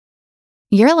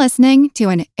You're listening to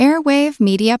an Airwave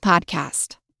Media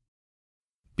Podcast.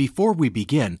 Before we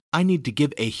begin, I need to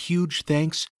give a huge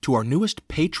thanks to our newest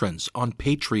patrons on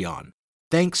Patreon.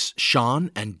 Thanks,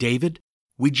 Sean and David.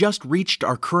 We just reached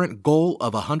our current goal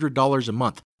of $100 a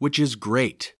month, which is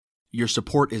great. Your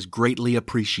support is greatly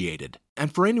appreciated.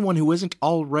 And for anyone who isn't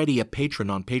already a patron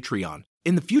on Patreon,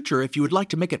 in the future, if you would like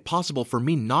to make it possible for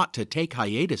me not to take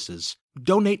hiatuses,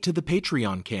 donate to the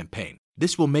Patreon campaign.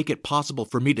 This will make it possible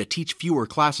for me to teach fewer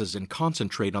classes and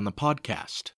concentrate on the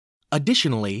podcast.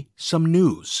 Additionally, some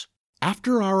news.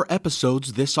 After our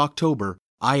episodes this October,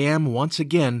 I am once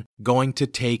again going to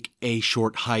take a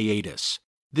short hiatus.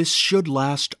 This should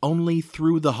last only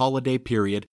through the holiday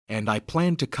period, and I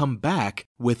plan to come back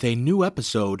with a new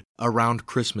episode around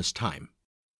Christmas time.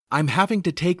 I'm having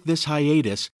to take this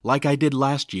hiatus like I did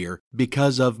last year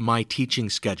because of my teaching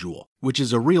schedule, which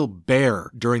is a real bear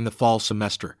during the fall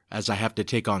semester as I have to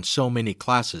take on so many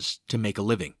classes to make a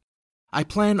living. I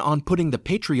plan on putting the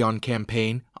Patreon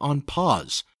campaign on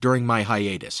pause during my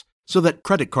hiatus so that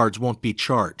credit cards won't be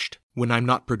charged when I'm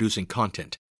not producing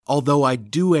content, although I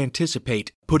do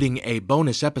anticipate putting a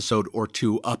bonus episode or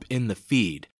two up in the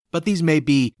feed, but these may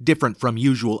be different from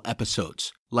usual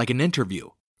episodes, like an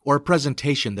interview or a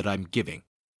presentation that I'm giving.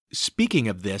 Speaking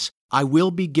of this, I will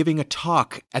be giving a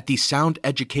talk at the Sound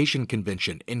Education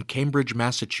Convention in Cambridge,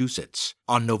 Massachusetts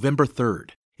on November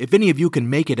 3rd. If any of you can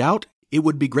make it out, it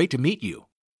would be great to meet you.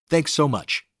 Thanks so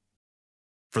much.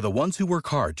 For the ones who work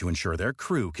hard to ensure their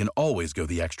crew can always go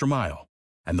the extra mile,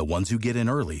 and the ones who get in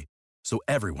early so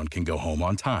everyone can go home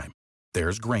on time,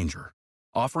 there's Grainger,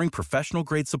 offering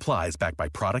professional-grade supplies backed by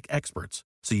product experts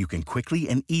so you can quickly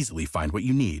and easily find what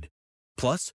you need.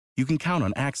 Plus, you can count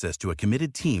on access to a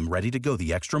committed team ready to go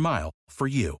the extra mile for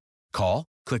you. Call,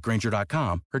 click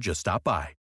Grainger.com, or just stop by.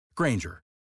 Grainger,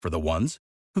 for the ones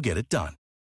who get it done.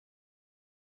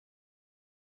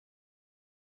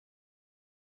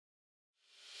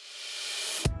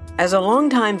 As a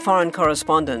longtime foreign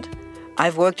correspondent,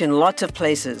 I've worked in lots of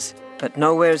places, but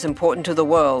nowhere as important to the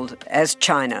world as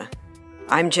China.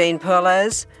 I'm Jane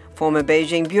Perlez, former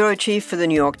Beijing bureau chief for the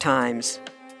New York Times.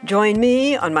 Join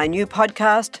me on my new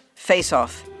podcast, Face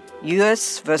Off,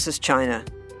 U.S. versus China,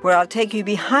 where I'll take you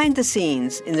behind the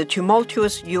scenes in the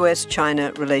tumultuous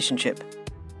U.S.-China relationship.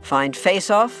 Find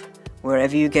Face Off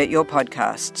wherever you get your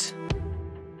podcasts.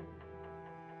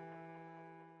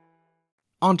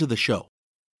 On to the show.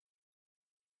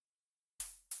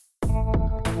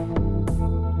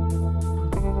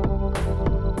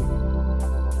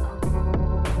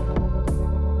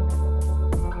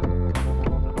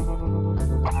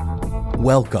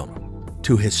 Welcome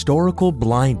to Historical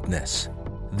Blindness,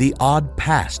 the Odd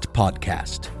Past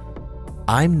podcast.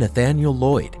 I'm Nathaniel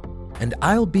Lloyd, and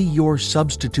I'll be your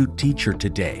substitute teacher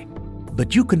today.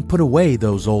 But you can put away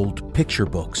those old picture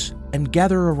books and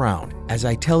gather around as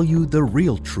I tell you the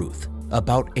real truth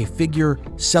about a figure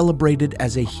celebrated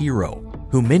as a hero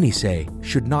who many say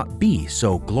should not be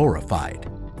so glorified.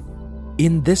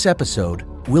 In this episode,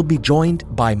 we'll be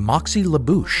joined by Moxie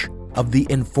LaBouche of the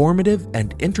informative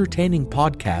and entertaining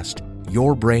podcast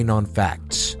Your Brain on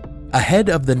Facts. Ahead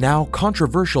of the now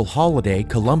controversial holiday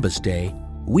Columbus Day,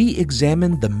 we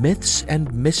examine the myths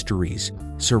and mysteries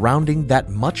surrounding that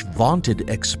much vaunted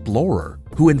explorer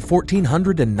who in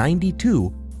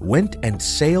 1492 went and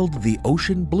sailed the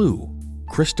ocean blue,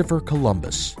 Christopher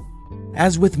Columbus.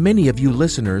 As with many of you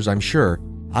listeners, I'm sure,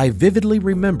 I vividly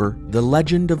remember the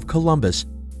legend of Columbus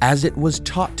as it was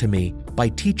taught to me by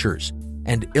teachers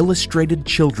and illustrated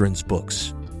children's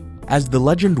books. As the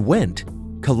legend went,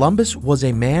 Columbus was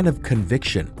a man of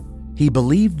conviction. He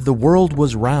believed the world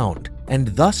was round, and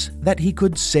thus that he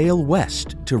could sail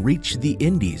west to reach the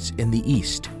Indies in the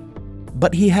east.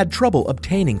 But he had trouble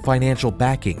obtaining financial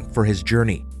backing for his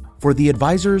journey, for the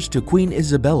advisors to Queen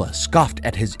Isabella scoffed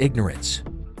at his ignorance.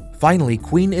 Finally,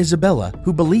 Queen Isabella,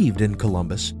 who believed in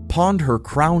Columbus, pawned her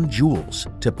crown jewels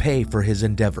to pay for his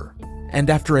endeavor. And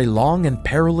after a long and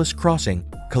perilous crossing,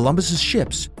 Columbus's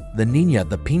ships, the Nina,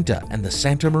 the Pinta, and the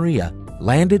Santa Maria,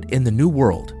 landed in the New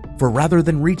World, for rather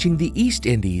than reaching the East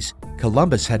Indies,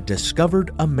 Columbus had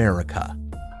discovered America.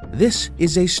 This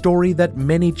is a story that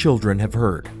many children have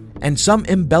heard, and some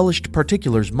embellished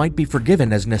particulars might be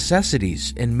forgiven as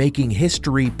necessities in making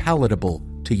history palatable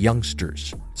to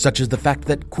youngsters, such as the fact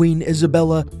that Queen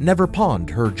Isabella never pawned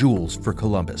her jewels for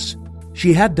Columbus.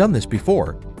 She had done this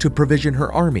before to provision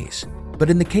her armies, but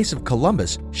in the case of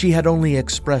Columbus, she had only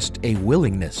expressed a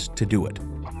willingness to do it.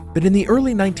 But in the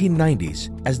early 1990s,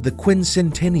 as the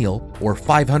quincentennial or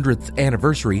 500th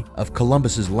anniversary of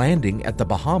Columbus's landing at the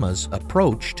Bahamas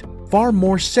approached, far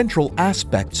more central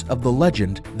aspects of the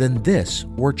legend than this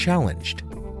were challenged.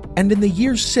 And in the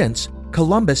years since,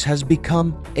 Columbus has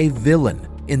become a villain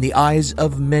in the eyes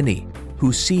of many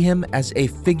who see him as a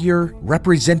figure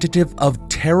representative of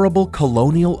terrible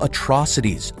colonial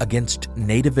atrocities against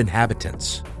native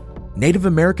inhabitants. Native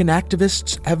American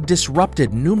activists have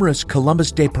disrupted numerous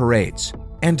Columbus Day parades,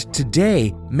 and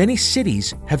today many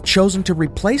cities have chosen to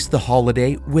replace the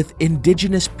holiday with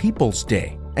Indigenous Peoples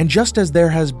Day. And just as there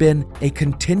has been a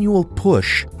continual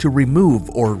push to remove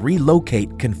or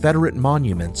relocate Confederate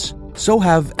monuments, so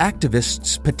have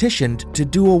activists petitioned to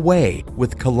do away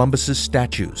with Columbus's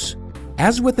statues.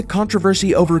 As with the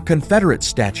controversy over Confederate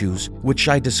statues, which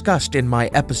I discussed in my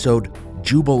episode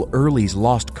Jubal Early's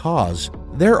Lost Cause,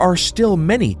 there are still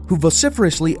many who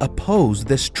vociferously oppose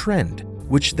this trend,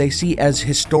 which they see as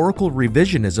historical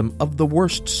revisionism of the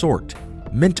worst sort,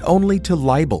 meant only to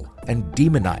libel and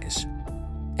demonize.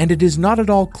 And it is not at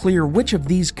all clear which of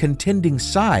these contending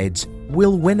sides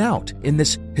will win out in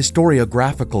this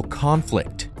historiographical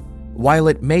conflict. While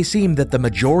it may seem that the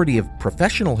majority of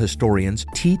professional historians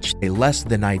teach a less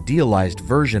than idealized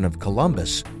version of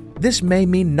Columbus, this may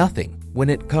mean nothing when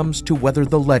it comes to whether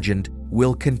the legend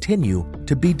will continue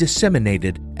to be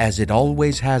disseminated as it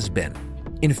always has been.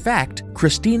 In fact,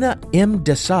 Christina M.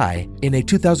 Desai, in a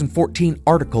 2014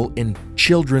 article in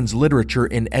Children's Literature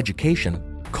in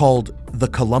Education called The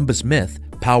Columbus Myth,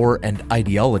 Power and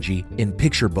Ideology in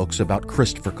Picture Books About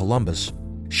Christopher Columbus,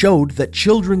 showed that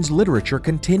children's literature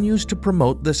continues to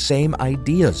promote the same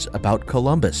ideas about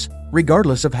Columbus,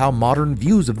 regardless of how modern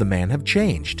views of the man have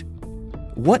changed.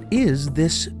 What is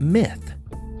this myth?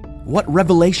 What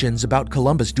revelations about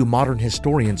Columbus do modern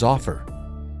historians offer?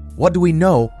 What do we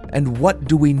know and what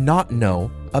do we not know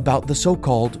about the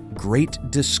so-called Great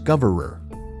Discoverer?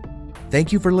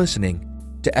 Thank you for listening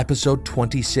to episode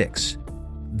 26,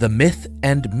 The Myth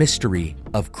and Mystery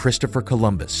of Christopher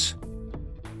Columbus.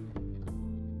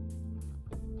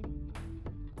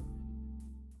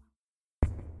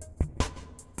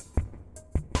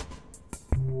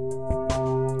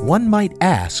 One might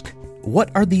ask, what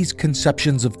are these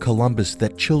conceptions of Columbus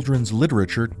that children's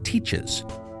literature teaches?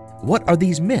 What are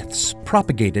these myths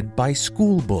propagated by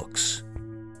school books?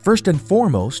 First and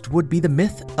foremost would be the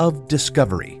myth of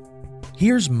discovery.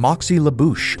 Here's Moxie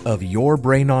LaBouche of Your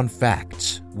Brain on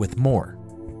Facts with more.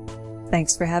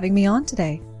 Thanks for having me on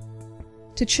today.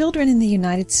 To children in the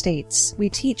United States, we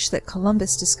teach that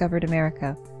Columbus discovered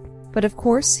America. But of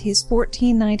course, his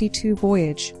 1492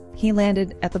 voyage, he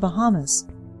landed at the Bahamas,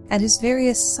 and his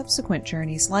various subsequent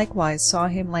journeys likewise saw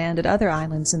him land at other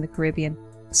islands in the Caribbean,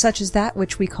 such as that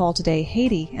which we call today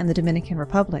Haiti and the Dominican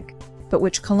Republic, but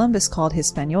which Columbus called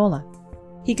Hispaniola.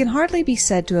 He can hardly be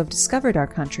said to have discovered our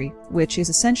country, which is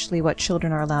essentially what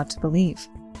children are allowed to believe.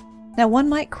 Now one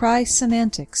might cry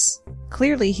semantics.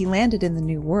 Clearly he landed in the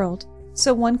New World,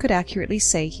 so one could accurately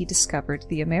say he discovered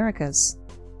the Americas.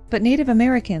 But Native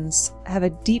Americans have a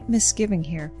deep misgiving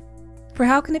here. For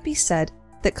how can it be said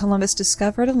that Columbus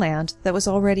discovered a land that was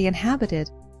already inhabited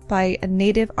by a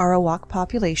native Arawak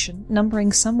population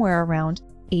numbering somewhere around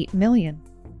 8 million?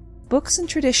 Books and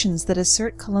traditions that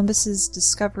assert Columbus's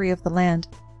discovery of the land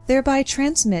thereby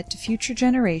transmit to future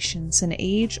generations an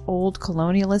age-old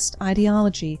colonialist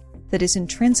ideology that is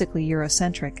intrinsically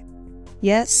Eurocentric.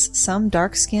 Yes, some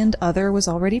dark-skinned other was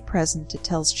already present, it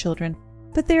tells children,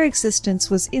 but their existence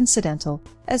was incidental,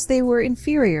 as they were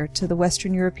inferior to the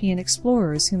Western European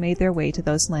explorers who made their way to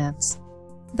those lands.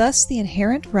 Thus, the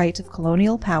inherent right of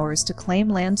colonial powers to claim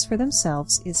lands for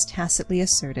themselves is tacitly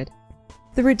asserted.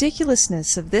 The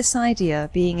ridiculousness of this idea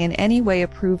being in any way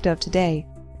approved of today,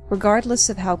 regardless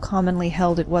of how commonly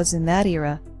held it was in that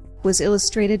era, was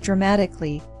illustrated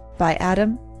dramatically by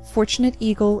Adam Fortunate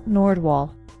Eagle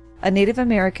Nordwall, a Native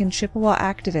American Chippewa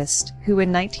activist who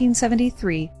in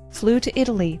 1973 flew to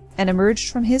Italy and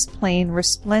emerged from his plane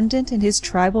resplendent in his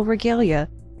tribal regalia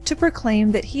to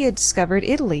proclaim that he had discovered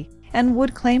Italy and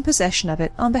would claim possession of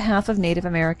it on behalf of Native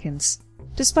Americans,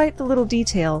 despite the little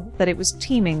detail that it was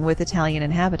teeming with Italian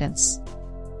inhabitants.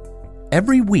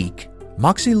 Every week,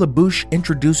 Moxie LaBouche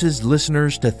introduces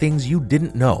listeners to things you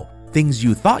didn't know, things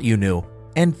you thought you knew,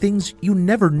 and things you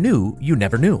never knew you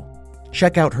never knew.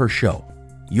 Check out her show,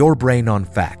 Your Brain on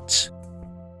Facts.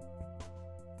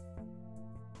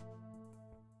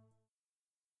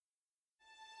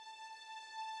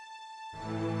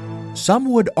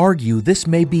 Some would argue this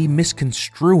may be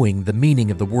misconstruing the meaning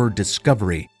of the word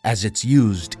discovery as it's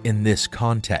used in this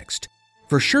context.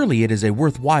 For surely it is a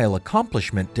worthwhile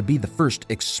accomplishment to be the first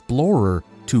explorer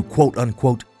to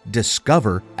quote-unquote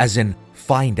discover, as in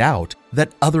find out,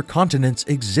 that other continents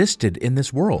existed in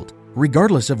this world,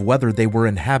 regardless of whether they were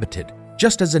inhabited.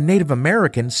 Just as a Native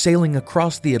American sailing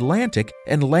across the Atlantic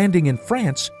and landing in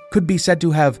France could be said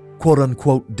to have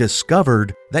quote-unquote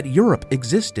discovered that Europe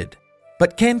existed.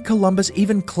 But can Columbus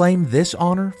even claim this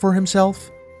honor for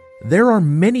himself? There are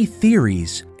many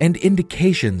theories and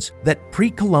indications that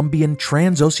pre-Columbian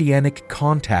transoceanic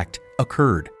contact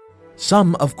occurred.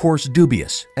 Some, of course,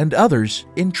 dubious, and others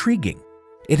intriguing.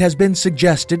 It has been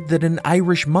suggested that an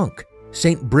Irish monk,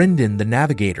 Saint Brendan the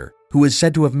Navigator, who is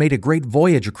said to have made a great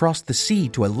voyage across the sea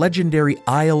to a legendary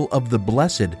Isle of the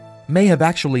Blessed, may have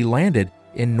actually landed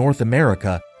in North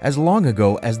America as long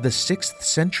ago as the 6th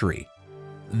century.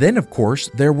 Then, of course,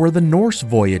 there were the Norse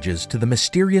voyages to the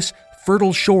mysterious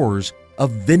fertile shores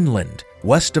of Vinland,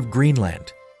 west of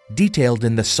Greenland, detailed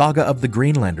in the Saga of the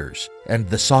Greenlanders and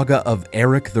the Saga of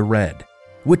Eric the Red,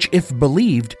 which, if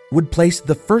believed, would place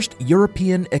the first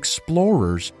European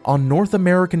explorers on North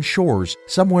American shores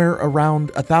somewhere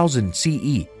around 1000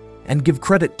 CE, and give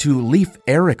credit to Leif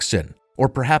Erikson, or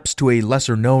perhaps to a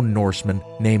lesser-known Norseman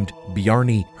named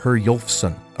Bjarni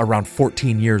Herjolfsson around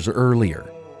 14 years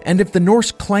earlier. And if the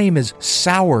Norse claim is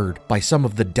soured by some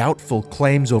of the doubtful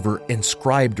claims over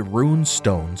inscribed rune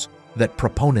stones that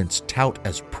proponents tout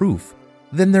as proof,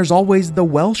 then there's always the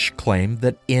Welsh claim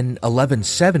that in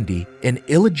 1170, an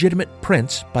illegitimate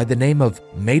prince by the name of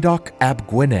Madoc ap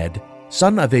Gwynedd,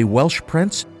 son of a Welsh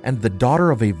prince and the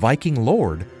daughter of a Viking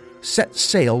lord, set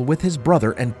sail with his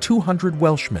brother and 200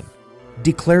 Welshmen.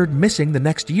 Declared missing the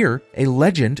next year, a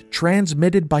legend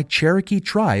transmitted by Cherokee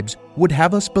tribes would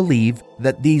have us believe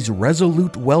that these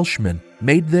resolute Welshmen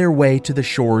made their way to the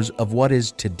shores of what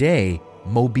is today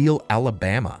Mobile,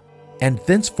 Alabama, and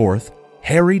thenceforth,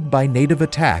 harried by native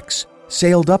attacks,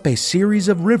 sailed up a series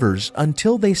of rivers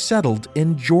until they settled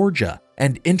in Georgia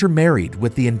and intermarried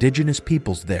with the indigenous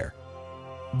peoples there.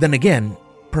 Then again,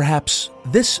 perhaps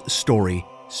this story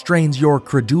strains your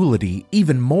credulity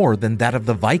even more than that of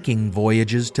the Viking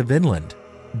voyages to Vinland,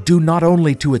 due not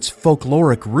only to its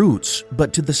folkloric roots,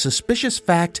 but to the suspicious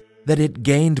fact that it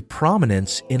gained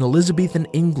prominence in Elizabethan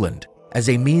England as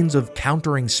a means of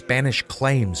countering Spanish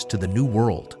claims to the New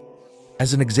World.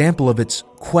 As an example of its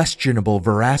questionable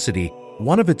veracity,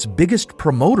 one of its biggest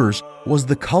promoters was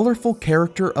the colorful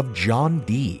character of John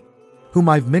Dee, whom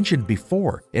I've mentioned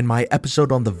before in my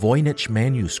episode on the Voynich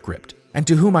manuscript, and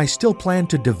to whom I still plan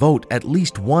to devote at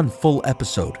least one full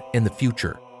episode in the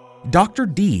future. Dr.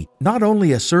 Dee not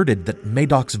only asserted that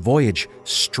Madoc's voyage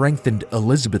strengthened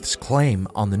Elizabeth's claim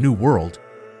on the New World,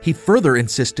 he further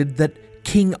insisted that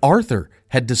King Arthur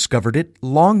had discovered it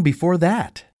long before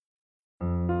that.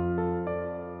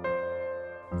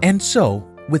 And so,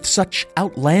 with such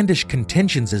outlandish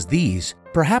contentions as these,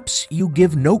 perhaps you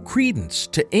give no credence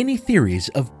to any theories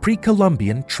of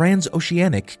pre-Columbian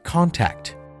transoceanic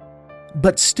contact.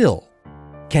 But still,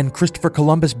 can Christopher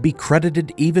Columbus be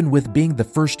credited even with being the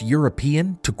first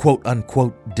European to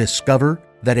quote-unquote discover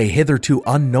that a hitherto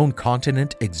unknown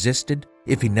continent existed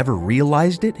if he never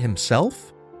realized it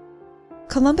himself?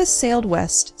 Columbus sailed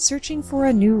west, searching for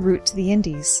a new route to the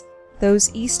Indies,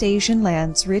 those East Asian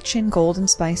lands rich in gold and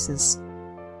spices.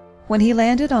 When he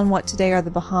landed on what today are the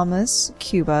Bahamas,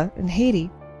 Cuba, and Haiti,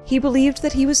 he believed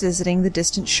that he was visiting the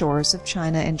distant shores of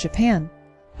China and Japan,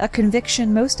 a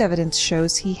conviction most evidence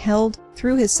shows he held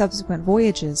through his subsequent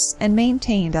voyages and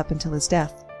maintained up until his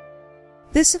death.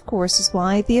 This, of course, is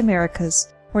why the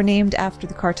Americas were named after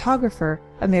the cartographer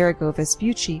Amerigo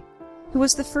Vespucci, who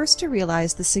was the first to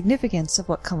realize the significance of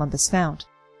what Columbus found.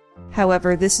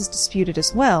 However, this is disputed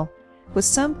as well, with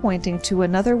some pointing to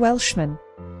another Welshman,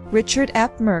 Richard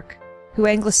ap Merck, who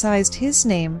anglicized his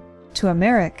name to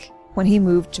Americ when he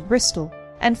moved to Bristol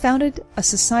and founded a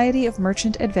society of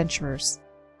merchant adventurers.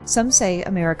 Some say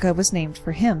America was named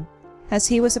for him, as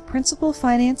he was a principal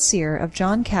financier of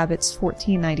John Cabot's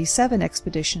 1497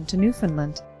 expedition to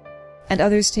Newfoundland, and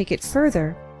others take it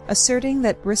further, asserting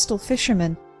that Bristol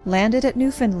fishermen landed at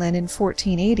Newfoundland in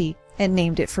 1480 and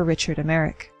named it for Richard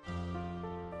Americ.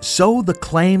 So the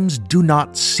claims do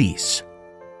not cease,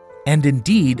 and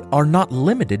indeed are not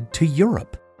limited to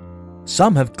Europe.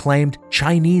 Some have claimed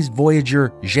Chinese voyager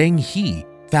Zheng He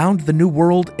found the New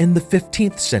World in the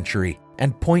 15th century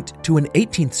and point to an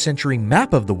 18th century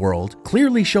map of the world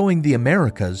clearly showing the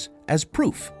Americas as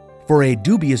proof, for a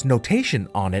dubious notation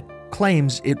on it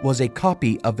claims it was a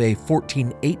copy of a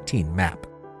 1418 map.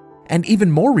 And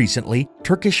even more recently,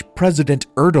 Turkish President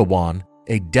Erdogan,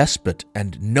 a despot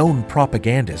and known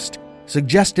propagandist,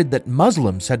 suggested that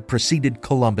Muslims had preceded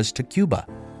Columbus to Cuba.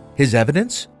 His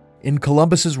evidence? In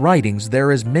Columbus's writings,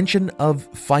 there is mention of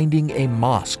finding a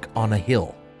mosque on a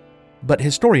hill. But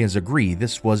historians agree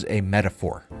this was a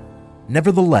metaphor.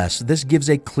 Nevertheless, this gives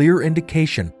a clear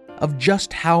indication of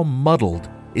just how muddled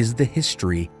is the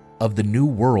history of the New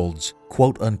World's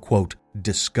quote-unquote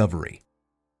discovery.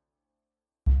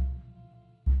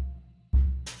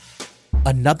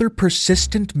 Another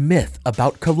persistent myth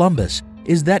about Columbus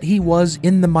is that he was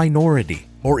in the minority,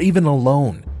 or even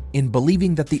alone, in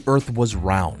believing that the Earth was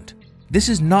round. This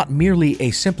is not merely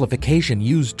a simplification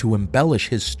used to embellish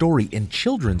his story in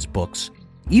children's books.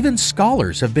 Even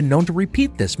scholars have been known to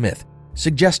repeat this myth,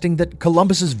 suggesting that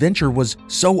Columbus's venture was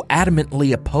so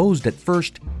adamantly opposed at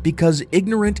first because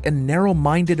ignorant and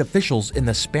narrow-minded officials in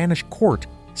the Spanish court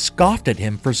scoffed at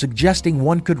him for suggesting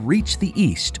one could reach the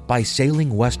east by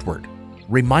sailing westward,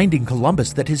 reminding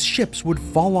Columbus that his ships would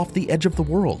fall off the edge of the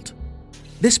world.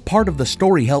 This part of the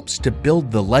story helps to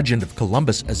build the legend of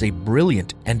Columbus as a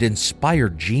brilliant and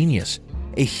inspired genius,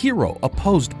 a hero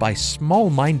opposed by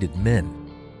small-minded men.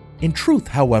 In truth,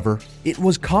 however, it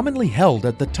was commonly held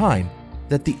at the time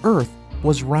that the Earth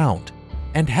was round,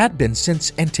 and had been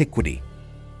since antiquity.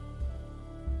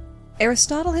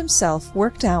 Aristotle himself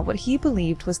worked out what he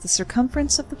believed was the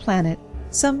circumference of the planet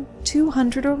some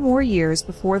 200 or more years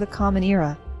before the Common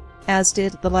Era, as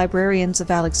did the librarians of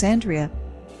Alexandria,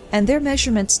 and their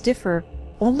measurements differ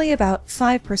only about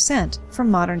 5%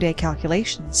 from modern-day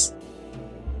calculations.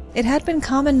 It had been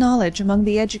common knowledge among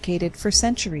the educated for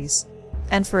centuries,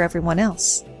 and for everyone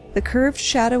else. The curved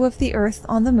shadow of the Earth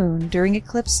on the Moon during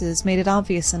eclipses made it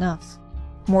obvious enough.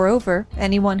 Moreover,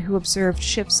 anyone who observed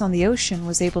ships on the ocean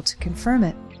was able to confirm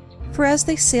it, for as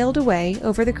they sailed away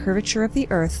over the curvature of the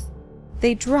Earth,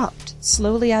 they dropped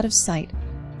slowly out of sight,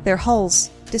 their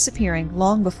hulls disappearing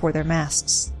long before their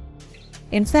masts.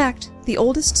 In fact, the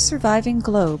oldest surviving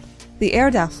globe, the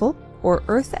Erdapfel, or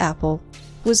Earth Apple,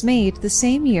 was made the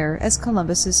same year as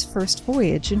Columbus's first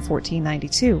voyage in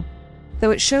 1492. Though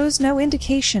it shows no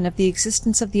indication of the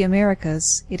existence of the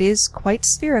Americas, it is quite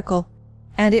spherical,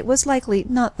 and it was likely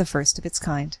not the first of its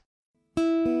kind.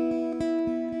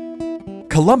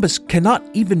 Columbus cannot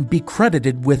even be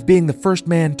credited with being the first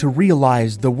man to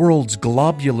realize the world's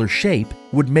globular shape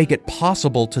would make it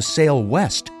possible to sail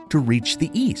west to reach the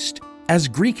east, as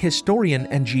Greek historian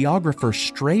and geographer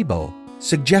Strabo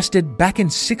suggested back in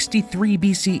 63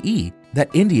 BCE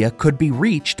that India could be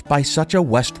reached by such a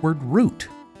westward route.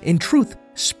 In truth,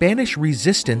 Spanish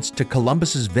resistance to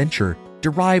Columbus's venture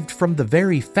derived from the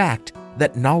very fact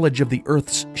that knowledge of the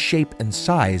Earth's shape and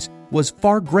size was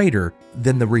far greater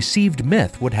than the received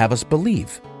myth would have us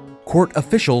believe. Court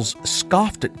officials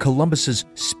scoffed at Columbus's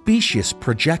specious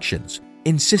projections,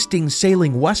 insisting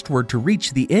sailing westward to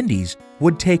reach the Indies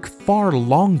would take far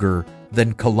longer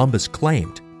than Columbus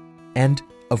claimed. And,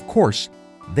 of course,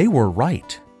 they were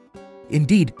right.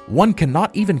 Indeed, one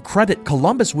cannot even credit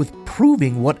Columbus with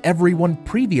proving what everyone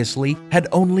previously had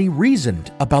only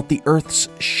reasoned about the Earth's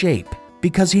shape,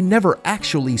 because he never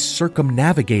actually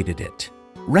circumnavigated it.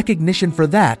 Recognition for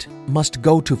that must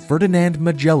go to Ferdinand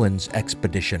Magellan's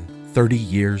expedition 30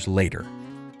 years later.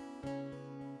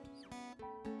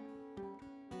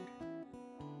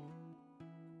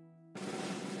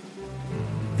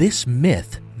 This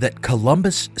myth that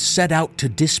Columbus set out to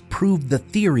disprove the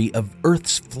theory of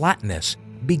Earth's flatness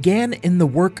began in the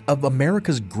work of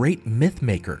America's great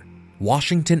mythmaker,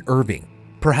 Washington Irving,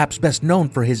 perhaps best known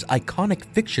for his iconic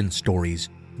fiction stories,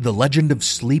 The Legend of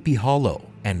Sleepy Hollow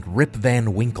and Rip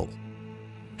Van Winkle.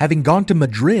 Having gone to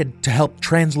Madrid to help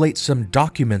translate some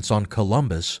documents on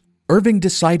Columbus, Irving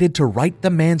decided to write the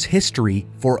man's history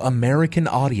for American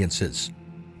audiences.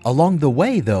 Along the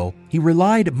way, though, he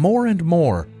relied more and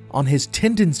more on his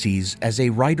tendencies as a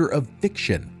writer of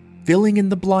fiction, filling in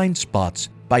the blind spots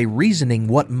by reasoning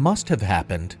what must have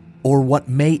happened, or what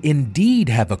may indeed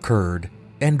have occurred,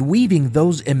 and weaving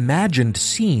those imagined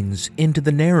scenes into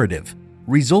the narrative,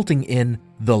 resulting in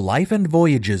The Life and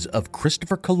Voyages of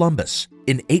Christopher Columbus,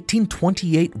 an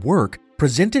 1828 work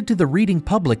presented to the reading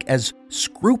public as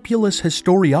scrupulous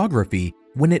historiography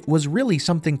when it was really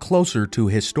something closer to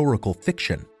historical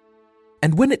fiction.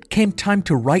 And when it came time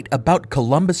to write about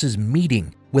Columbus's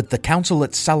meeting with the council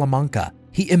at Salamanca,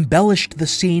 he embellished the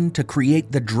scene to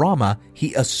create the drama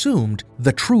he assumed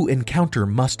the true encounter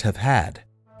must have had.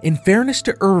 In fairness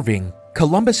to Irving,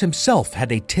 Columbus himself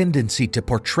had a tendency to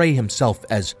portray himself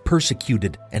as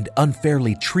persecuted and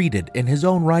unfairly treated in his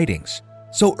own writings,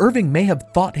 so Irving may have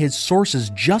thought his sources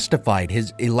justified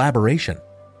his elaboration.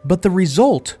 But the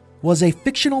result was a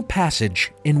fictional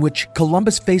passage in which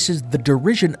Columbus faces the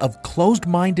derision of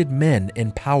closed-minded men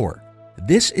in power.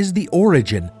 This is the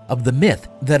origin of the myth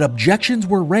that objections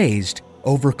were raised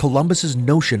over Columbus's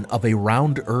notion of a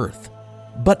round Earth.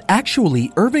 But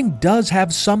actually, Irving does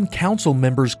have some council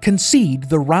members concede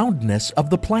the roundness of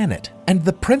the planet, and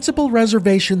the principal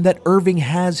reservation that Irving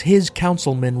has his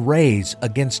councilmen raise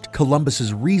against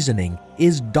Columbus's reasoning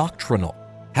is doctrinal,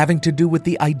 having to do with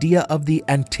the idea of the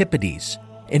antipodes,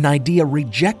 an idea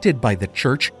rejected by the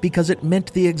church because it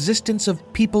meant the existence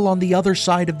of people on the other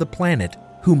side of the planet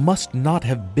who must not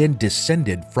have been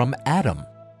descended from Adam.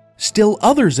 Still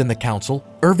others in the council,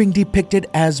 Irving depicted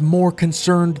as more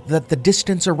concerned that the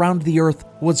distance around the Earth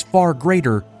was far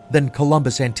greater than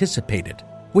Columbus anticipated,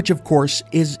 which of course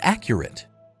is accurate.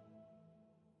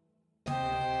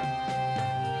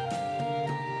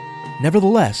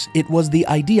 Nevertheless, it was the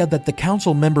idea that the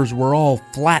council members were all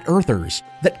flat earthers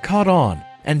that caught on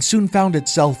and soon found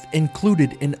itself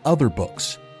included in other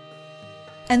books.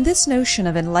 And this notion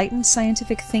of enlightened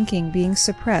scientific thinking being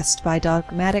suppressed by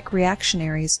dogmatic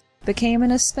reactionaries became an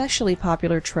especially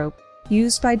popular trope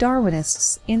used by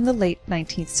Darwinists in the late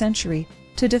 19th century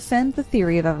to defend the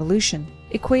theory of evolution,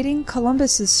 equating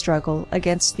Columbus's struggle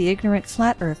against the ignorant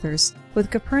flat earthers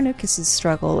with Copernicus's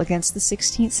struggle against the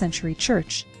 16th century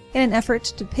church, in an effort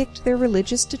to depict their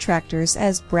religious detractors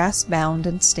as brass-bound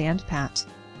and stand-pat.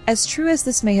 As true as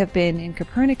this may have been in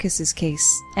Copernicus's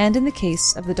case, and in the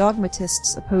case of the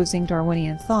dogmatists opposing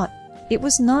Darwinian thought, it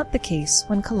was not the case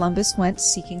when Columbus went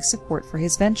seeking support for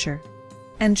his venture.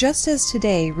 And just as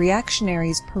today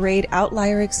reactionaries parade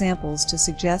outlier examples to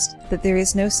suggest that there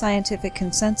is no scientific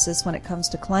consensus when it comes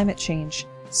to climate change,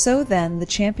 so then the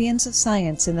champions of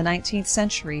science in the 19th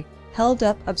century held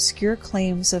up obscure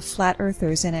claims of flat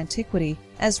earthers in antiquity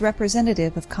as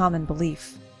representative of common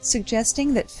belief,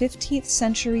 suggesting that 15th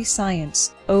century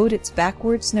science owed its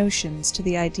backwards notions to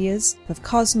the ideas of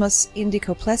Cosmos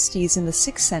Indicopleustes in the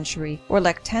 6th century or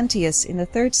Lactantius in the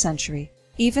 3rd century,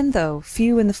 even though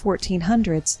few in the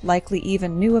 1400s likely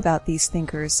even knew about these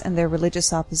thinkers and their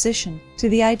religious opposition to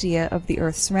the idea of the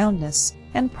Earth's roundness,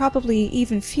 and probably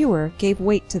even fewer gave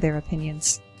weight to their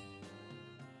opinions.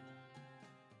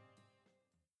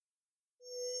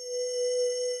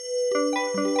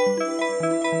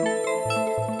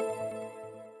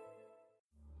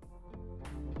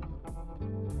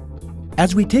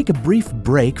 As we take a brief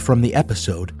break from the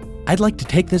episode, I'd like to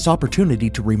take this opportunity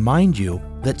to remind you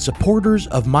that supporters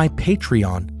of my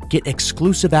Patreon get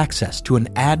exclusive access to an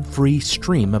ad-free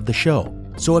stream of the show.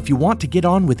 So if you want to get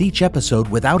on with each episode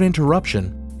without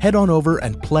interruption, head on over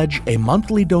and pledge a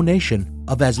monthly donation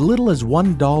of as little as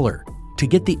 $1 to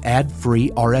get the ad-free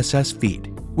RSS feed,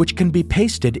 which can be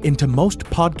pasted into most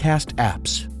podcast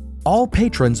apps. All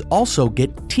patrons also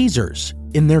get teasers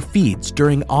in their feeds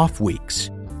during off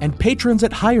weeks, and patrons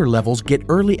at higher levels get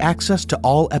early access to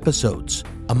all episodes,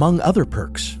 among other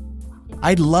perks.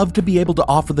 I'd love to be able to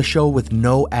offer the show with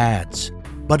no ads,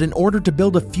 but in order to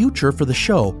build a future for the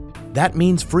show, that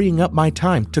means freeing up my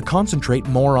time to concentrate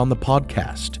more on the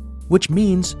podcast, which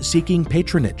means seeking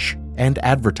patronage and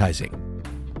advertising.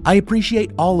 I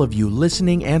appreciate all of you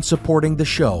listening and supporting the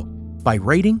show by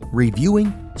rating,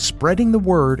 reviewing, spreading the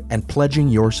word, and pledging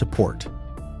your support.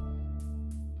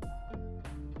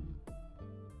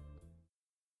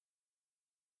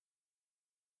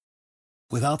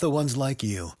 Without the ones like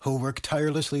you, who work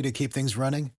tirelessly to keep things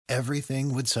running,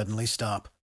 everything would suddenly stop.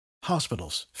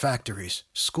 Hospitals, factories,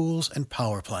 schools, and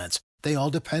power plants, they all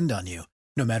depend on you.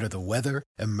 No matter the weather,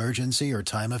 emergency, or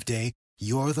time of day,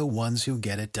 you're the ones who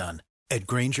get it done. At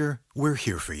Grainger, we're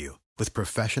here for you with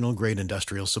professional-grade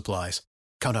industrial supplies.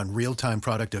 Count on real-time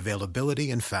product availability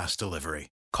and fast delivery.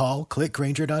 Call, click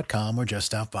Grainger.com, or just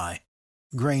stop by.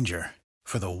 Grainger,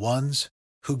 for the ones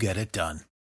who get it done.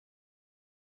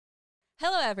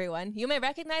 Hello, everyone. You may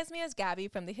recognize me as Gabby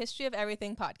from the History of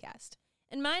Everything podcast.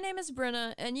 And my name is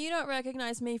Brenna, and you don't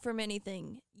recognize me from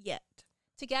anything yet.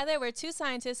 Together, we're two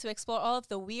scientists who explore all of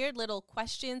the weird little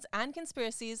questions and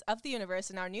conspiracies of the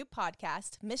universe in our new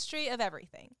podcast, Mystery of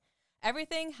Everything.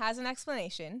 Everything has an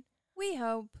explanation. We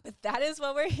hope. But that is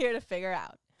what we're here to figure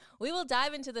out. We will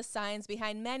dive into the science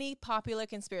behind many popular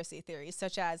conspiracy theories,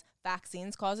 such as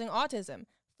vaccines causing autism,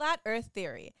 flat Earth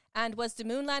theory, and was the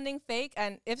moon landing fake?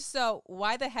 And if so,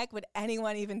 why the heck would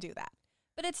anyone even do that?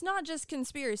 But it's not just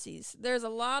conspiracies. There's a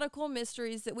lot of cool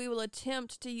mysteries that we will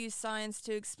attempt to use science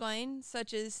to explain,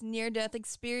 such as near-death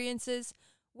experiences,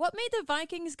 what made the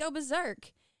Vikings go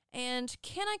berserk, and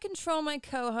can I control my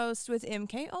co-host with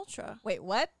MK Ultra? Wait,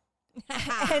 what?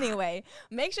 Anyway,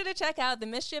 make sure to check out the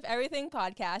Mystery of Everything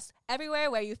podcast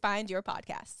everywhere where you find your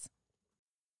podcasts.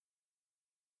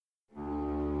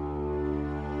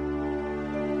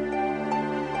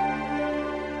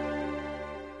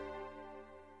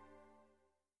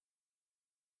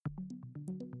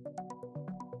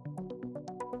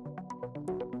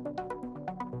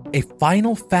 A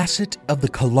final facet of the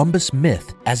Columbus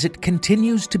myth, as it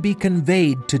continues to be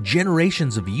conveyed to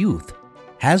generations of youth,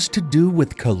 has to do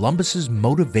with Columbus's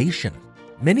motivation.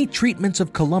 Many treatments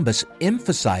of Columbus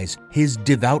emphasize his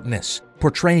devoutness,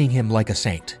 portraying him like a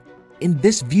saint. In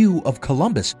this view of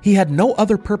Columbus, he had no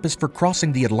other purpose for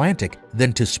crossing the Atlantic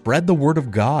than to spread the word of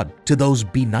God to those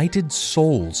benighted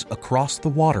souls across the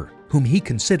water, whom he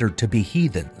considered to be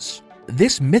heathens.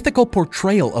 This mythical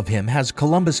portrayal of him has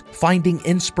Columbus finding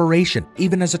inspiration,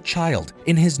 even as a child,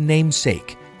 in his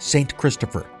namesake, Saint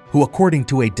Christopher, who, according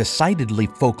to a decidedly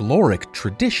folkloric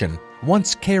tradition,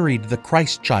 once carried the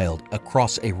Christ child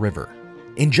across a river.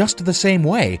 In just the same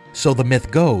way, so the myth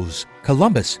goes,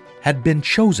 Columbus had been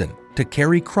chosen to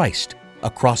carry Christ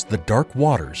across the dark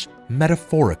waters,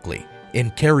 metaphorically,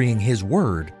 in carrying his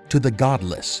word to the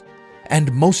godless.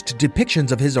 And most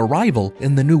depictions of his arrival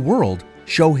in the New World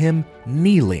show him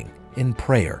kneeling in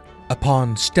prayer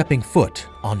upon stepping foot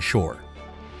on shore.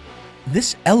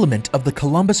 This element of the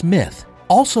Columbus myth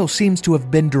also seems to have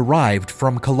been derived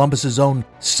from Columbus's own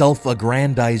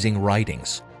self-aggrandizing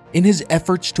writings. In his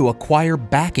efforts to acquire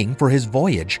backing for his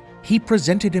voyage, he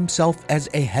presented himself as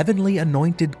a heavenly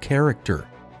anointed character,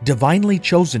 divinely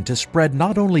chosen to spread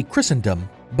not only Christendom,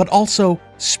 but also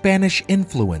Spanish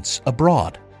influence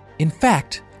abroad. In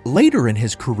fact, later in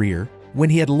his career, when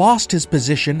he had lost his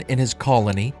position in his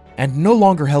colony and no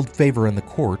longer held favor in the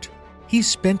court, he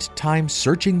spent time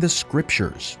searching the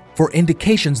scriptures for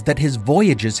indications that his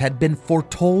voyages had been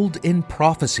foretold in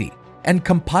prophecy, and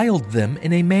compiled them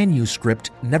in a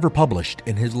manuscript never published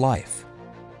in his life.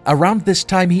 Around this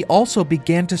time, he also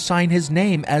began to sign his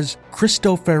name as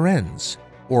Christophorens,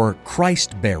 or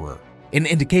Christ-bearer, an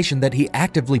indication that he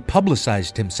actively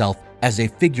publicized himself as a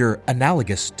figure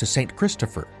analogous to Saint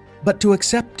Christopher. But to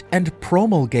accept and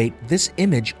promulgate this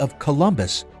image of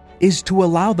Columbus is to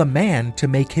allow the man to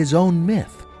make his own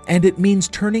myth, and it means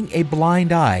turning a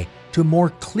blind eye to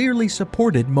more clearly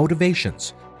supported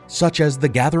motivations, such as the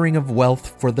gathering of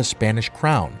wealth for the Spanish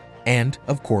crown, and,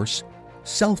 of course,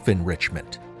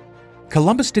 self-enrichment.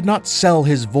 Columbus did not sell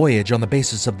his voyage on the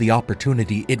basis of the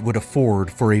opportunity it would afford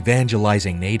for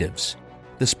evangelizing natives.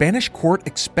 The Spanish court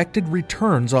expected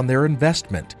returns on their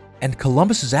investment, and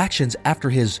Columbus's actions after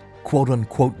his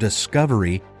quote-unquote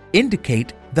discovery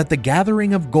indicate that the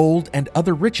gathering of gold and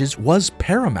other riches was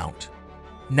paramount.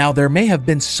 Now, there may have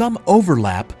been some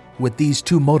overlap with these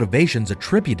two motivations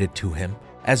attributed to him,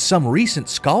 as some recent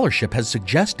scholarship has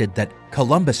suggested that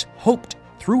Columbus hoped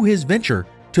through his venture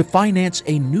to finance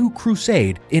a new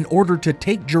crusade in order to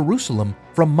take Jerusalem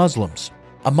from Muslims.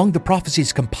 Among the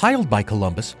prophecies compiled by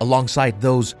Columbus, alongside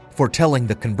those foretelling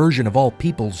the conversion of all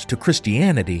peoples to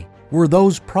Christianity, were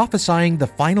those prophesying the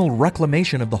final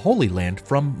reclamation of the Holy Land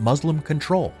from Muslim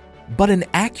control. But an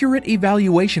accurate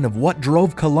evaluation of what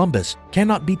drove Columbus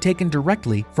cannot be taken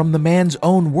directly from the man's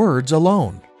own words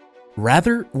alone.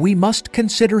 Rather, we must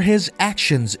consider his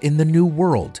actions in the New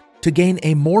World to gain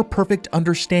a more perfect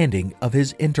understanding of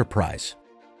his enterprise.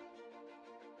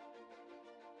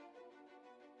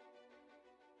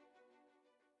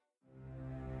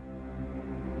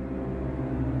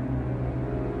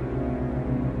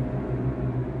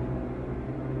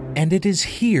 And it is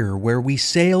here where we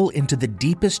sail into the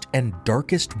deepest and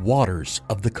darkest waters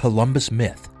of the Columbus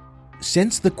myth.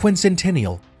 Since the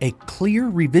quincentennial, a clear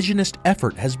revisionist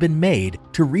effort has been made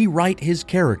to rewrite his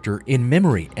character in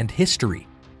memory and history.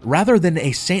 Rather than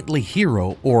a saintly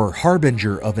hero or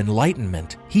harbinger of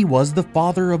enlightenment, he was the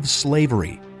father of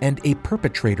slavery and a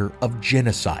perpetrator of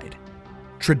genocide.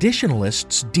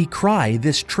 Traditionalists decry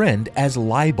this trend as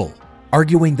libel,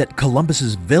 arguing that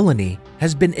Columbus's villainy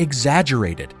has been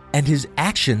exaggerated and his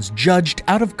actions judged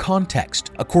out of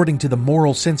context according to the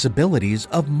moral sensibilities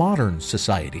of modern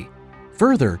society.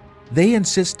 Further, they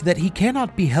insist that he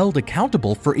cannot be held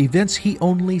accountable for events he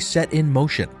only set in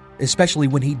motion, especially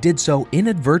when he did so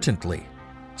inadvertently.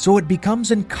 So it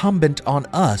becomes incumbent on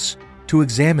us to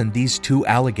examine these two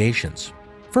allegations.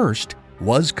 First,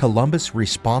 was Columbus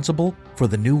responsible for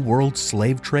the New World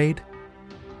slave trade?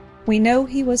 We know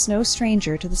he was no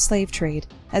stranger to the slave trade,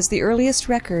 as the earliest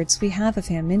records we have of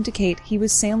him indicate he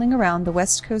was sailing around the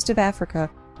west coast of Africa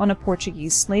on a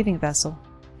Portuguese slaving vessel.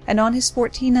 And on his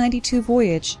 1492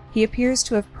 voyage, he appears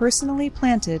to have personally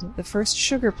planted the first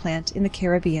sugar plant in the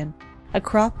Caribbean, a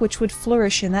crop which would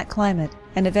flourish in that climate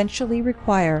and eventually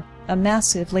require a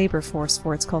massive labor force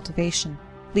for its cultivation,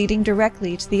 leading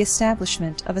directly to the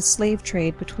establishment of a slave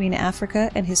trade between Africa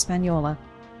and Hispaniola.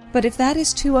 But if that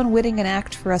is too unwitting an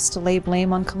act for us to lay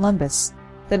blame on Columbus,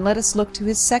 then let us look to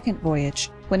his second voyage,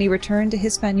 when he returned to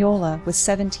Hispaniola with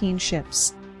 17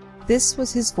 ships. This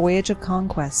was his voyage of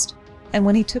conquest, and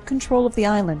when he took control of the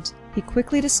island, he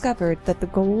quickly discovered that the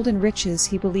gold and riches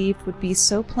he believed would be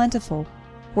so plentiful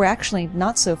were actually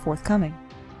not so forthcoming.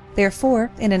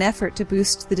 Therefore, in an effort to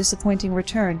boost the disappointing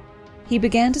return, he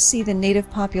began to see the native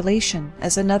population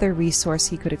as another resource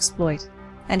he could exploit.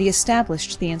 and he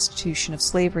established the institution of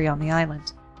slavery on the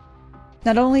island.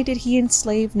 Not only did he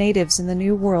enslave natives in the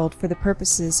New World for the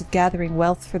purposes of gathering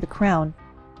wealth for the crown,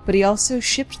 but he also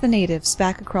shipped the natives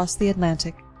back across the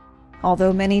Atlantic.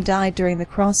 Although many died during the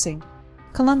crossing,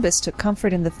 Columbus took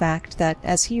comfort in the fact that,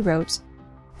 as he wrote,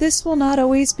 "This will not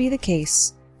always be the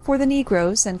case, for the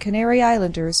Negroes and Canary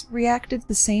Islanders reacted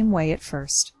the same way at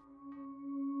first."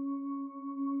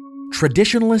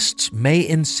 Traditionalists may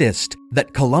insist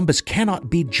that Columbus cannot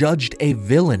be judged a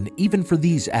villain even for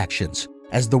these actions,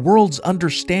 as the world's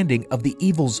understanding of the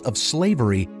evils of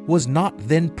slavery was not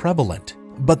then prevalent.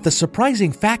 But the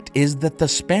surprising fact is that the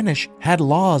Spanish had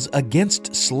laws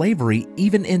against slavery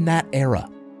even in that era.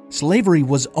 Slavery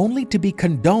was only to be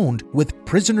condoned with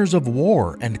prisoners of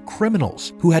war and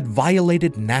criminals who had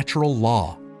violated natural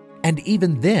law, and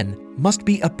even then must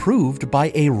be approved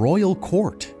by a royal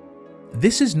court.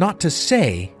 This is not to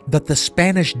say that the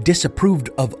Spanish disapproved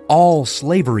of all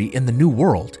slavery in the New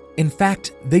World. In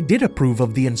fact, they did approve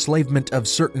of the enslavement of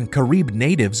certain Carib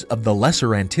natives of the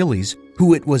Lesser Antilles,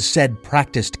 who it was said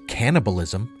practiced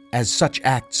cannibalism, as such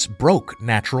acts broke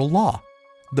natural law.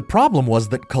 The problem was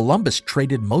that Columbus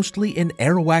traded mostly in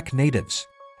Arawak natives,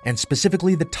 and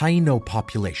specifically the Taino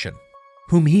population,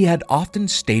 whom he had often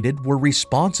stated were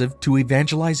responsive to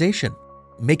evangelization,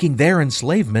 making their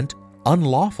enslavement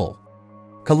unlawful.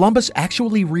 Columbus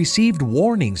actually received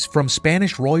warnings from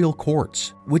Spanish royal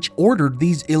courts, which ordered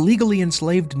these illegally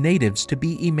enslaved natives to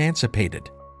be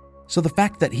emancipated. So the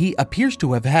fact that he appears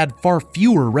to have had far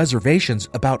fewer reservations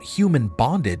about human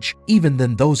bondage even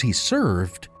than those he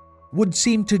served would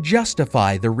seem to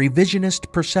justify the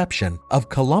revisionist perception of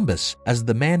Columbus as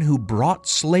the man who brought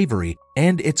slavery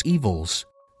and its evils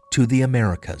to the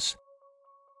Americas.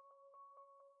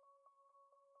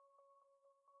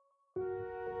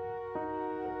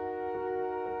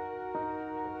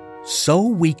 So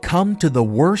we come to the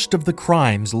worst of the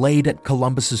crimes laid at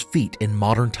Columbus's feet in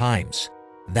modern times,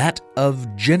 that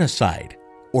of genocide,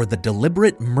 or the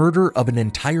deliberate murder of an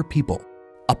entire people.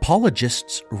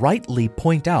 Apologists rightly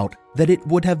point out that it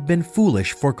would have been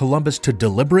foolish for Columbus to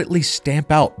deliberately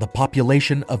stamp out the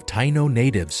population of Taino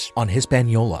natives on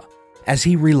Hispaniola, as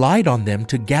he relied on them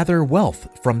to gather wealth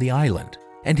from the island,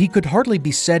 and he could hardly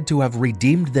be said to have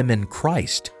redeemed them in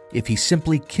Christ if he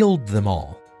simply killed them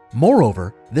all.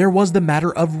 Moreover, there was the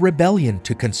matter of rebellion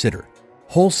to consider.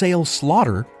 Wholesale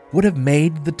slaughter would have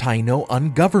made the Taino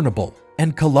ungovernable,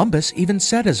 and Columbus even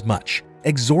said as much,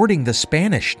 exhorting the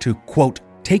Spanish to, quote,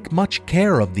 "take much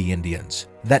care of the Indians,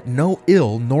 that no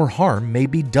ill nor harm may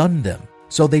be done them,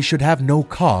 so they should have no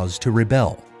cause to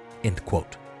rebel," end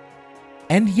quote.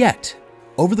 And yet,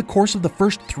 over the course of the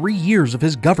first 3 years of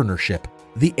his governorship,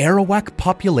 the Arawak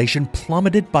population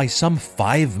plummeted by some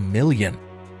 5 million.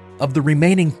 Of the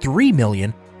remaining 3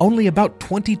 million, only about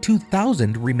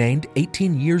 22,000 remained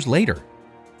 18 years later.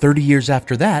 30 years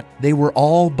after that, they were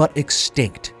all but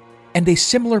extinct, and a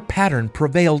similar pattern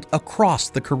prevailed across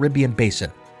the Caribbean basin.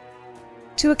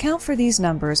 To account for these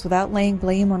numbers without laying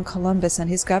blame on Columbus and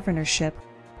his governorship,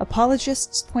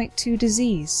 apologists point to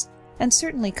disease, and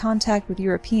certainly contact with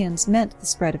Europeans meant the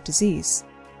spread of disease.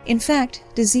 In fact,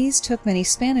 disease took many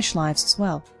Spanish lives as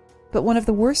well. But one of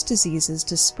the worst diseases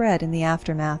to spread in the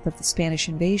aftermath of the Spanish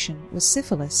invasion was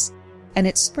syphilis, and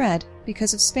it spread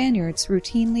because of Spaniards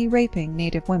routinely raping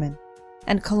native women,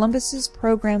 and Columbus's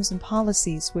programs and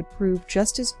policies would prove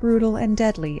just as brutal and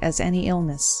deadly as any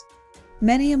illness.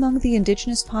 Many among the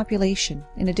indigenous population,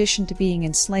 in addition to being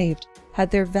enslaved, had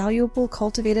their valuable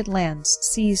cultivated lands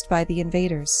seized by the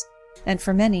invaders, and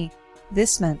for many,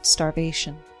 this meant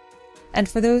starvation. And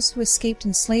for those who escaped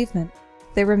enslavement,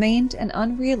 there remained an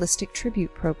unrealistic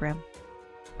tribute program.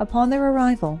 Upon their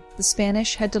arrival, the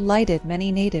Spanish had delighted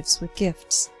many natives with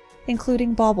gifts,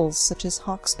 including baubles such as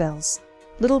hawks' bells,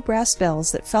 little brass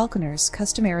bells that falconers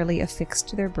customarily affixed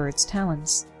to their birds'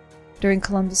 talons. During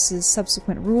Columbus's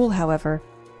subsequent rule, however,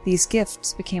 these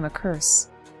gifts became a curse,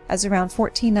 as around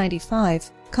 1495,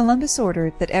 Columbus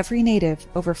ordered that every native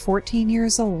over 14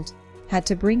 years old had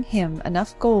to bring him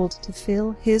enough gold to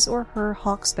fill his or her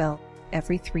hawk's bell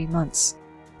every 3 months.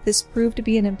 This proved to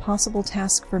be an impossible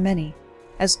task for many,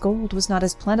 as gold was not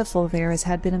as plentiful there as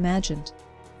had been imagined,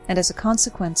 and as a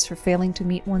consequence for failing to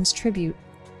meet one's tribute,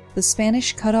 the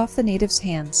Spanish cut off the natives'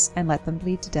 hands and let them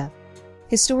bleed to death.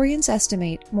 Historians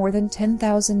estimate more than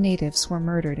 10,000 natives were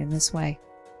murdered in this way.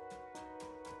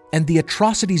 And the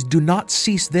atrocities do not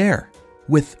cease there,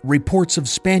 with reports of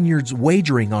Spaniards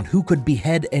wagering on who could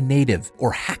behead a native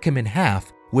or hack him in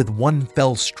half with one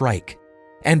fell strike,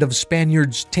 and of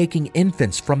Spaniards taking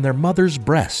infants from their mothers'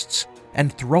 breasts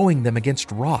and throwing them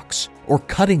against rocks, or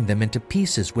cutting them into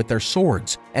pieces with their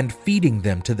swords and feeding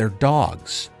them to their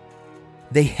dogs.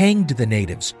 They hanged the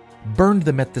natives, burned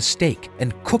them at the stake,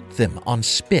 and cooked them on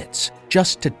spits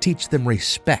just to teach them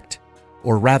respect,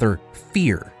 or rather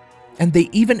fear. And they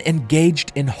even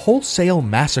engaged in wholesale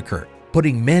massacre,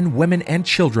 putting men, women, and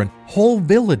children, whole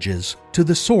villages, to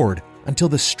the sword until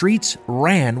the streets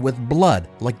ran with blood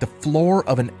like the floor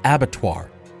of an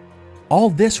abattoir. All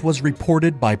this was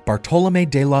reported by Bartolomé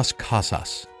de las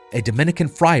Casas, a Dominican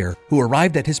friar who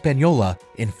arrived at Hispaniola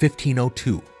in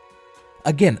 1502.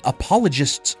 Again,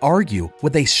 apologists argue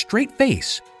with a straight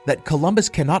face that Columbus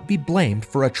cannot be blamed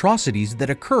for atrocities that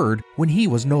occurred when he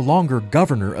was no longer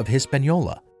governor of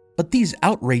Hispaniola. But these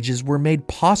outrages were made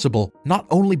possible not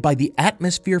only by the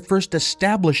atmosphere first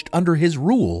established under his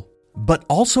rule, but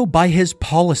also by his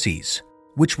policies,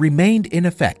 which remained in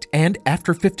effect and,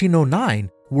 after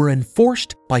 1509, were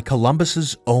enforced by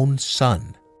Columbus's own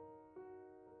son.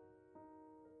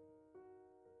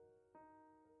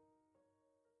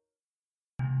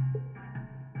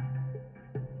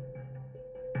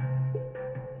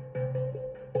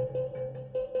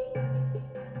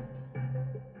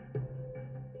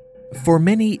 For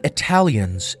many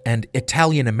Italians and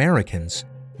Italian Americans,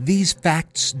 these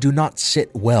facts do not sit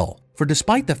well, for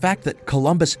despite the fact that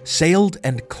Columbus sailed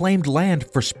and claimed land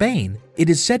for Spain, it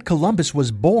is said Columbus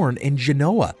was born in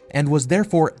Genoa and was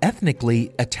therefore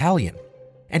ethnically Italian,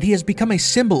 and he has become a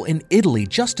symbol in Italy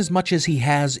just as much as he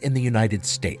has in the United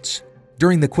States.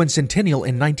 During the quincentennial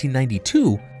in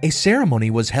 1992, a ceremony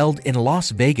was held in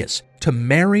Las Vegas to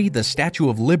marry the Statue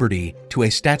of Liberty to a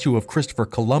statue of Christopher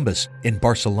Columbus in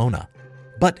Barcelona.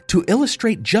 But to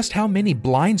illustrate just how many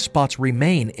blind spots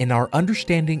remain in our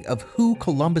understanding of who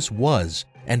Columbus was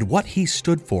and what he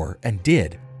stood for and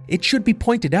did, it should be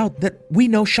pointed out that we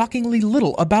know shockingly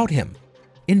little about him.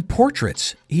 In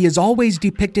portraits, he is always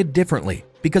depicted differently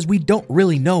because we don't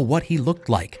really know what he looked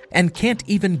like and can't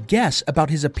even guess about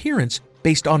his appearance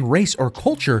based on race or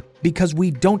culture because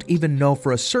we don't even know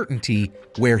for a certainty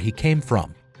where he came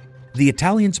from. The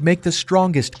Italians make the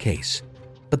strongest case,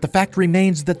 but the fact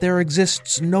remains that there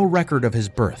exists no record of his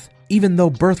birth, even though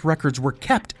birth records were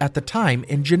kept at the time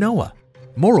in Genoa.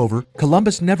 Moreover,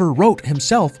 Columbus never wrote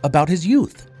himself about his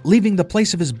youth, leaving the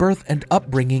place of his birth and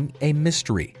upbringing a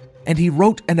mystery. And he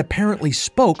wrote and apparently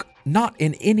spoke not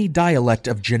in any dialect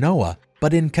of Genoa,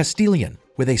 but in Castilian,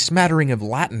 with a smattering of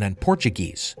Latin and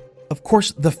Portuguese. Of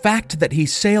course, the fact that he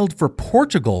sailed for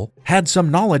Portugal, had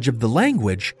some knowledge of the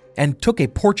language, and took a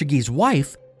Portuguese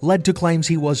wife led to claims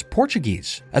he was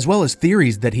Portuguese, as well as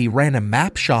theories that he ran a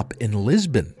map shop in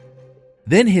Lisbon.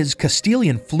 Then his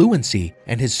Castilian fluency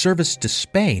and his service to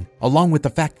Spain, along with the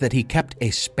fact that he kept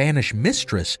a Spanish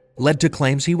mistress, led to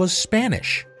claims he was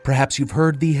Spanish. Perhaps you've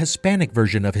heard the Hispanic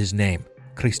version of his name,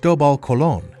 Cristobal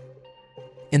Colón.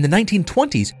 In the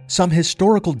 1920s, some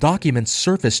historical documents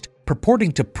surfaced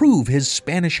purporting to prove his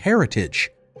Spanish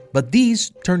heritage, but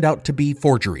these turned out to be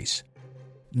forgeries.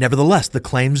 Nevertheless, the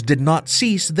claims did not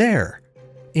cease there.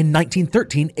 In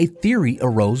 1913, a theory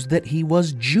arose that he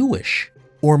was Jewish,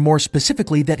 or more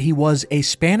specifically that he was a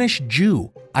Spanish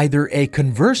Jew, either a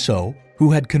converso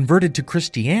who had converted to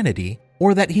Christianity,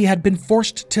 or that he had been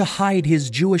forced to hide his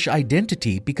Jewish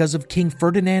identity because of King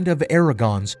Ferdinand of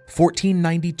Aragon's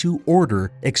 1492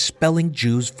 order expelling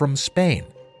Jews from Spain.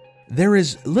 There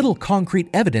is little concrete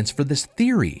evidence for this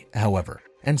theory, however,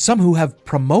 and some who have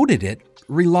promoted it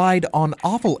relied on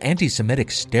awful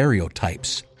anti-Semitic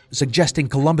stereotypes, suggesting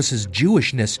Columbus's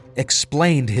Jewishness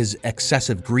explained his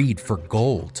excessive greed for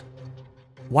gold.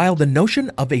 While the notion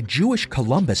of a Jewish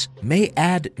Columbus may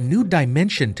add new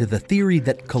dimension to the theory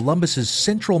that Columbus's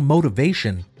central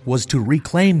motivation was to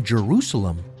reclaim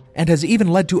Jerusalem, and has even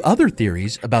led to other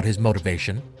theories about his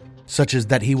motivation, such as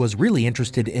that he was really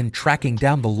interested in tracking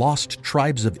down the lost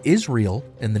tribes of Israel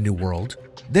in the New World,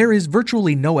 there is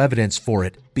virtually no evidence for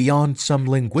it beyond some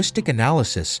linguistic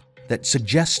analysis that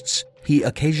suggests he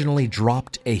occasionally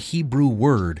dropped a Hebrew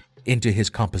word into his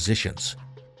compositions.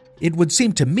 It would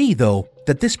seem to me, though,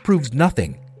 that this proves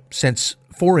nothing, since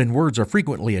foreign words are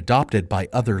frequently adopted by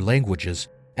other languages,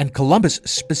 and Columbus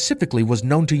specifically was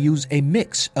known to use a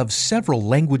mix of several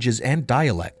languages and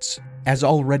dialects, as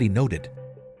already noted.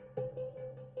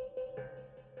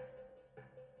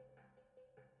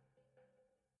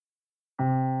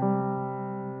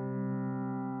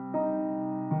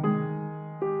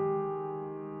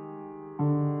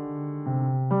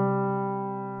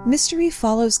 Mystery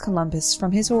follows Columbus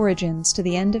from his origins to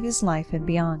the end of his life and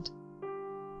beyond.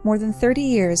 More than 30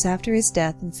 years after his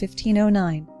death in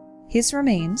 1509, his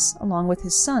remains, along with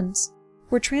his sons,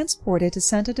 were transported to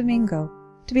Santo Domingo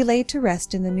to be laid to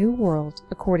rest in the New World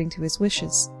according to his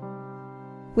wishes.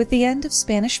 With the end of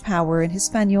Spanish power in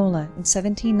Hispaniola in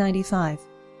 1795,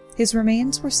 his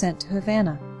remains were sent to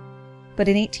Havana. But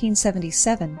in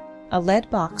 1877, a lead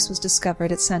box was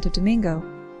discovered at Santo Domingo,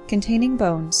 containing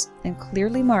bones and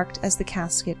clearly marked as the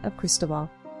casket of Cristobal.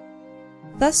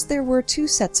 Thus there were two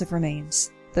sets of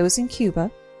remains, those in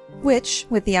Cuba, which,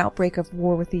 with the outbreak of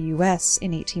war with the U.S.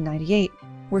 in 1898,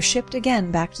 were shipped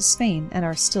again back to Spain and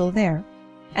are still there,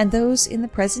 and those in the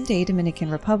present-day Dominican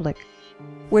Republic,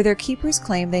 where their keepers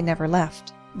claim they never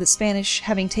left, the Spanish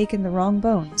having taken the wrong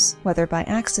bones, whether by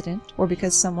accident or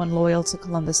because someone loyal to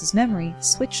Columbus's memory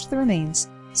switched the remains,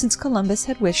 since Columbus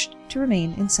had wished to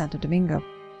remain in Santo Domingo.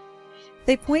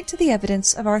 They point to the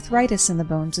evidence of arthritis in the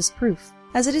bones as proof,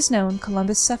 as it is known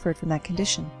Columbus suffered from that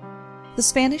condition. The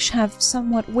Spanish have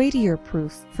somewhat weightier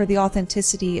proof for the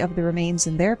authenticity of the remains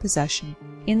in their possession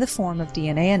in the form of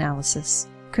DNA analysis,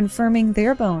 confirming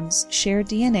their bones share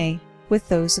DNA with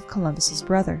those of Columbus's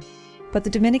brother. But the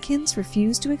Dominicans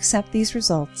refuse to accept these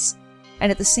results,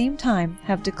 and at the same time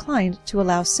have declined to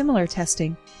allow similar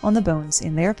testing on the bones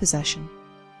in their possession.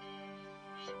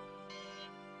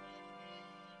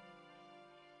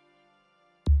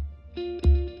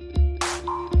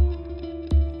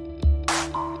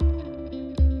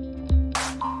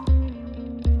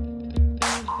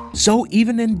 So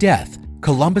even in death,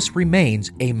 Columbus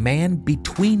remains a man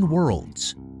between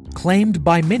worlds, claimed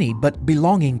by many but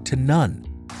belonging to none.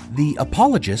 The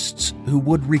apologists who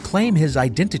would reclaim his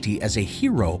identity as a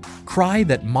hero cry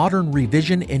that modern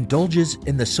revision indulges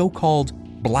in the so-called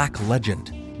Black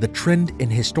Legend, the trend in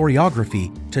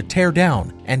historiography to tear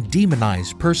down and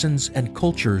demonize persons and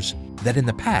cultures that in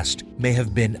the past may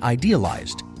have been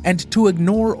idealized, and to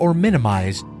ignore or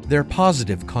minimize their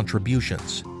positive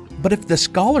contributions. But if the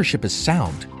scholarship is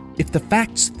sound, if the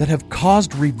facts that have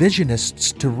caused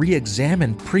revisionists to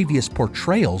re-examine previous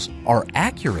portrayals are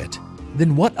accurate,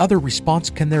 then what other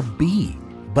response can there be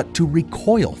but to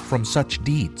recoil from such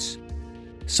deeds?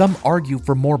 Some argue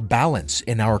for more balance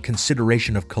in our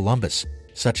consideration of Columbus,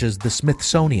 such as the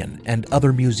Smithsonian and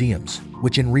other museums,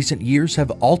 which in recent years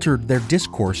have altered their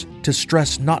discourse to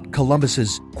stress not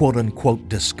Columbus's quote-unquote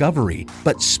discovery,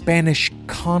 but Spanish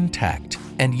contact,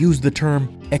 and use the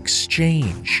term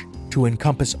exchange to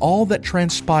encompass all that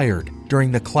transpired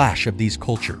during the clash of these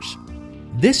cultures.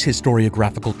 This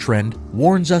historiographical trend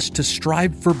warns us to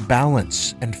strive for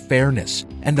balance and fairness,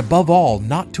 and above all,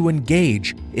 not to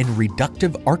engage in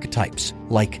reductive archetypes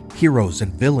like heroes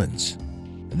and villains.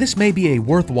 This may be a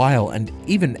worthwhile and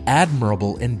even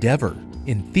admirable endeavor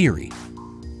in theory,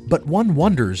 but one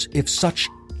wonders if such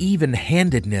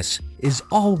even-handedness is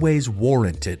always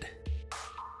warranted.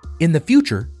 In the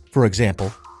future, for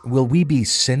example, will we be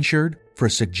censured for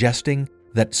suggesting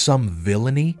that some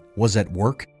villainy was at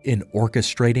work in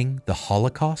orchestrating the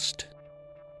Holocaust?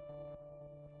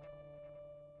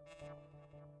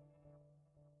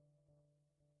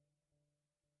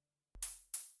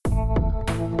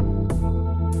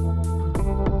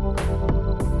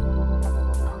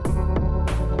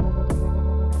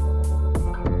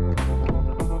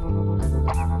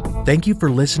 Thank you for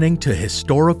listening to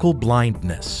Historical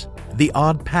Blindness, the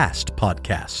Odd Past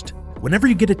podcast. Whenever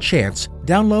you get a chance,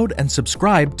 download and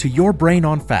subscribe to Your Brain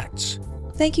on Facts.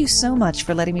 Thank you so much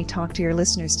for letting me talk to your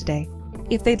listeners today.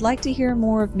 If they'd like to hear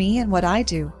more of me and what I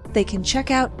do, they can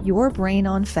check out Your Brain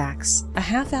on Facts, a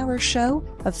half-hour show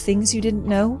of things you didn't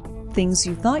know, things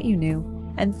you thought you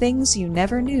knew, and things you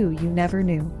never knew you never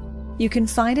knew. You can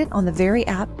find it on the very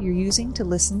app you're using to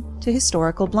listen to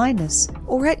Historical Blindness,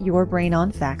 or at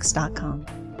yourbrainonfacts.com.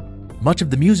 Much of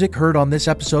the music heard on this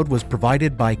episode was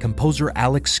provided by composer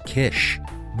Alex Kish.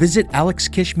 Visit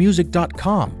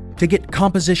alexkishmusic.com to get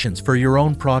compositions for your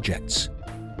own projects.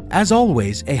 As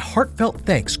always, a heartfelt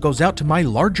thanks goes out to my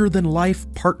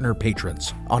larger-than-life partner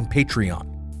patrons on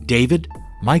Patreon: David,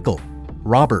 Michael,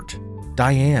 Robert,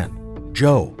 Diane,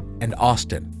 Joe, and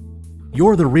Austin.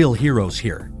 You're the real heroes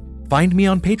here. Find me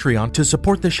on Patreon to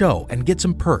support the show and get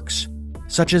some perks,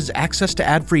 such as access to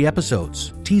ad-free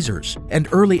episodes, teasers, and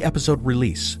early episode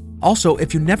release. Also,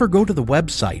 if you never go to the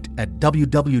website at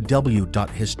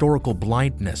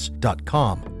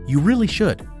www.historicalblindness.com, you really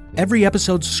should. Every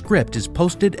episode's script is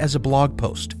posted as a blog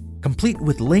post, complete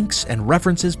with links and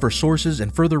references for sources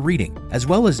and further reading, as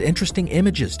well as interesting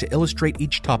images to illustrate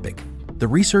each topic. The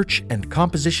research and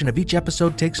composition of each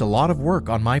episode takes a lot of work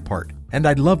on my part, and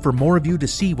I'd love for more of you to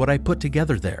see what I put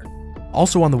together there.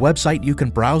 Also on the website, you can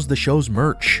browse the show's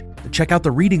merch, check out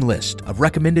the reading list of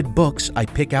recommended books I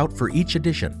pick out for each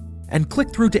edition, and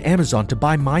click through to Amazon to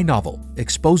buy my novel,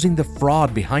 exposing the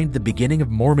fraud behind the beginning of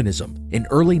Mormonism in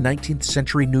early 19th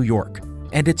century New York.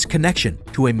 and its connection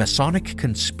to a Masonic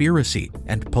conspiracy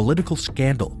and political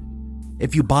scandal.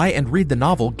 If you buy and read the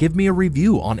novel, give me a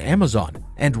review on Amazon,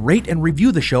 and rate and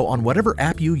review the show on whatever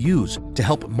app you use to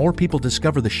help more people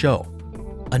discover the show.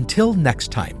 Until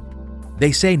next time,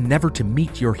 they say never to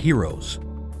meet your heroes.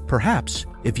 Perhaps,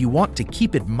 if you want to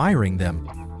keep admiring them,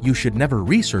 you should never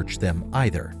research them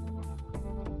either.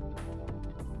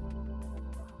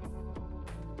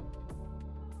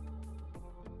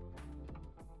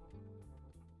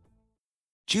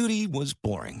 Judy was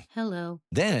boring. Hello.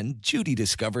 Then Judy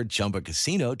discovered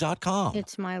ChumbaCasino.com.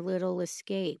 It's my little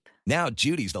escape. Now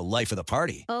Judy's the life of the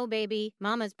party. Oh, baby,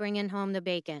 mama's bringing home the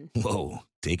bacon. Whoa,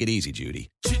 take it easy, Judy.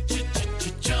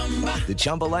 The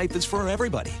Chumba life is for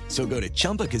everybody. So go to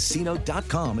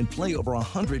ChumbaCasino.com and play over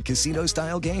 100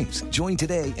 casino-style games. Join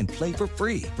today and play for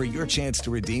free for your chance to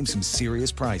redeem some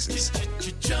serious prizes.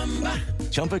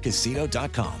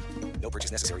 ChumbaCasino.com. No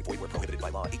purchase necessary. Void where prohibited by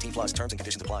law. 18 plus terms and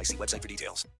conditions apply. See website for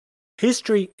details.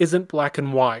 History isn't black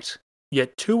and white,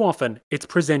 yet too often it's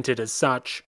presented as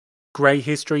such. Grey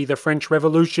History, the French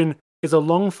Revolution is a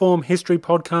long-form history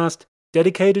podcast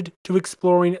dedicated to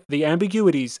exploring the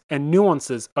ambiguities and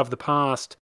nuances of the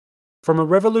past. From a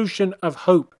revolution of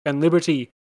hope and liberty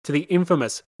to the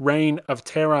infamous Reign of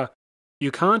Terror, you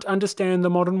can't understand the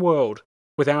modern world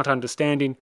without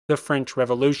understanding the French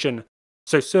Revolution.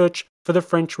 So search for the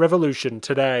French Revolution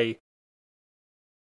today.